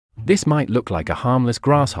This might look like a harmless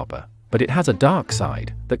grasshopper, but it has a dark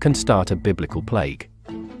side that can start a biblical plague.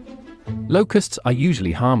 Locusts are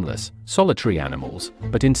usually harmless, solitary animals,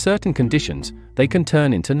 but in certain conditions, they can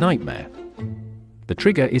turn into nightmare. The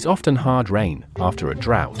trigger is often hard rain after a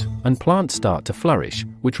drought, and plants start to flourish,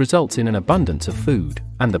 which results in an abundance of food,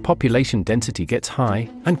 and the population density gets high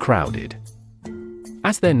and crowded.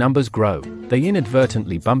 As their numbers grow, they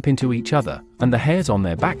inadvertently bump into each other, and the hairs on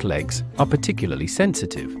their back legs are particularly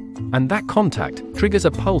sensitive. And that contact triggers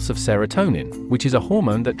a pulse of serotonin, which is a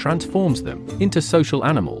hormone that transforms them into social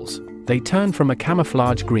animals. They turn from a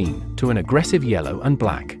camouflage green to an aggressive yellow and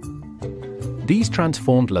black. These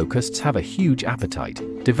transformed locusts have a huge appetite,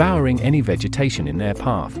 devouring any vegetation in their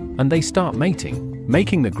path, and they start mating,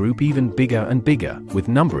 making the group even bigger and bigger, with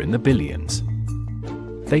number in the billions.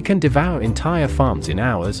 They can devour entire farms in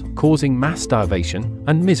hours, causing mass starvation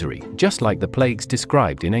and misery, just like the plagues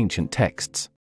described in ancient texts.